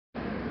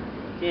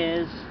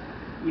is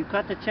you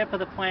cut the tip of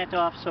the plant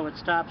off so it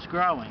stops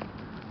growing.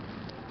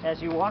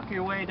 As you walk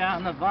your way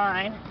down the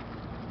vine,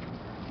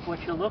 what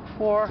you look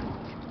for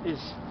is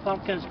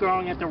pumpkins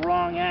growing at the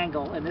wrong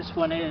angle, and this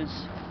one is.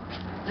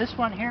 This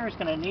one here is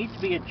going to need to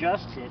be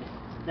adjusted.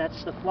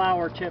 That's the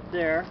flower tip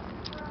there.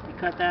 You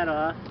cut that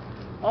off.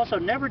 Also,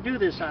 never do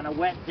this on a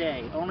wet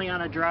day, only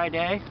on a dry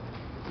day.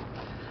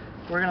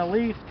 We're going to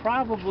leave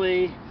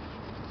probably,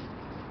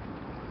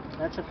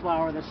 that's a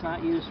flower that's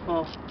not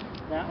useful.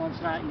 That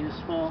one's not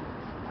useful.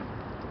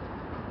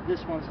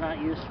 This one's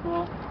not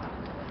useful.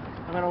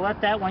 I'm going to let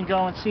that one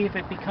go and see if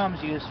it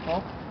becomes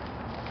useful.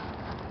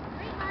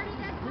 Hey Marty,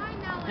 that's mine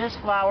now. This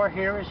flower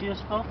here is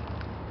useful.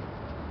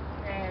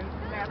 And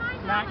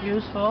that's not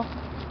useful.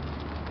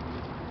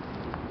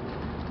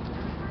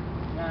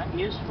 Not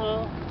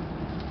useful.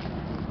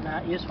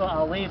 Not useful.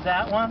 I'll leave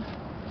that one.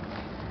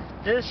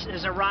 This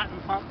is a rotten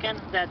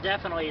pumpkin. That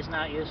definitely is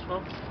not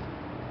useful.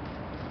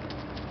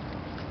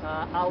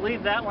 I'll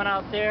leave that one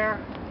out there.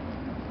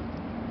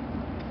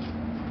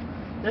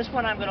 This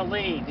one I'm going to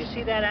leave. You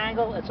see that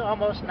angle? It's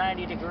almost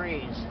 90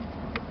 degrees.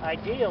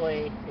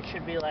 Ideally, it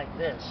should be like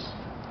this.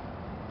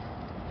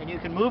 And you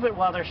can move it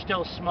while they're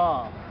still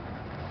small.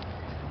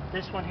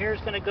 This one here is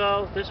going to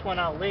go. This one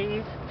I'll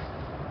leave.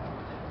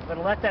 I'm going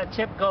to let that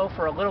tip go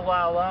for a little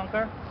while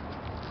longer.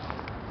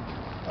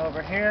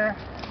 Over here.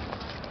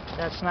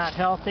 That's not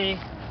healthy.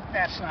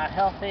 That's not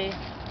healthy.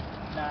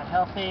 Not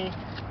healthy.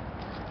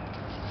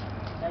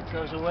 That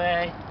goes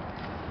away.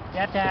 You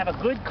have to have a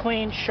good,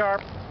 clean,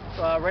 sharp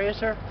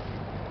razor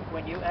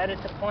when you edit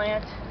the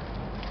plant.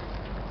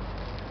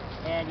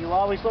 And you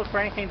always look for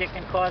anything that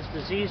can cause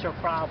disease or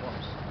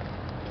problems.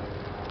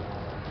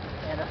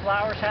 And the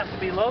flowers have to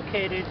be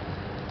located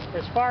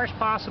as far as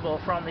possible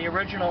from the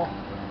original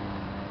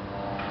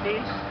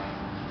piece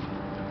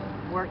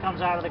where it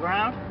comes out of the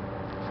ground.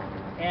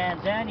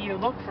 And then you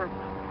look for,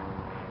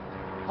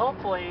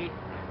 hopefully,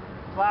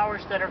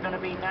 flowers that are going to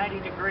be 90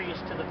 degrees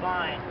to the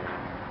vine.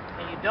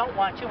 And you don't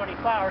want too many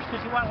flowers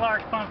because you want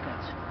large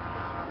pumpkins.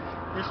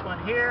 This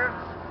one here,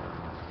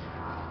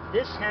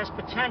 this has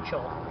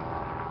potential,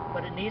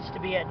 but it needs to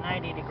be at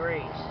 90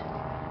 degrees.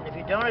 And if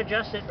you don't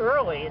adjust it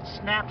early, it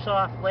snaps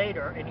off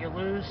later and you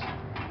lose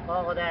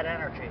all of that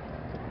energy.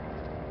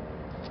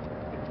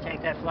 You can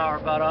take that flower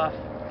bud off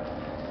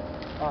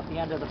the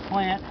end of the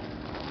plant.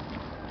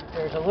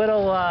 There's a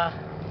little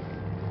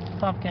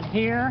pumpkin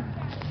here.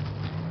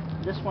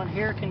 This one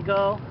here can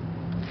go.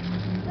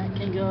 That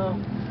can go.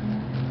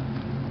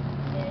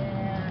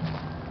 And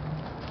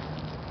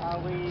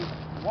I'll leave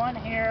one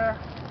here.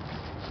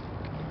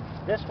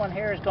 This one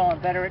here is going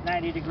better at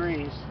 90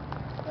 degrees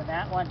than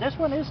that one. This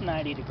one is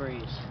 90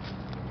 degrees.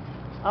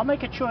 I'll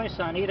make a choice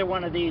on either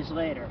one of these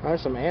later.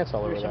 There's some ants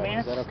all over that.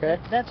 Is that okay?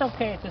 That's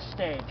okay at this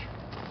stage.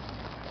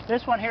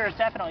 This one here is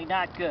definitely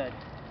not good.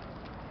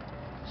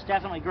 It's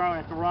definitely growing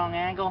at the wrong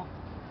angle.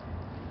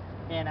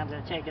 And I'm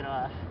going to take it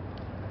off.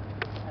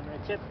 I'm going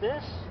to tip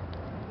this.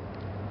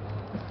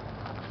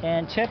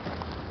 And tip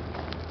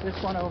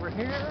this one over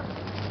here.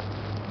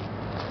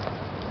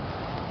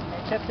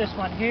 And tip this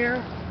one here.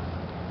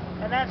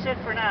 And that's it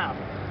for now.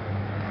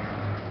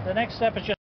 The next step is just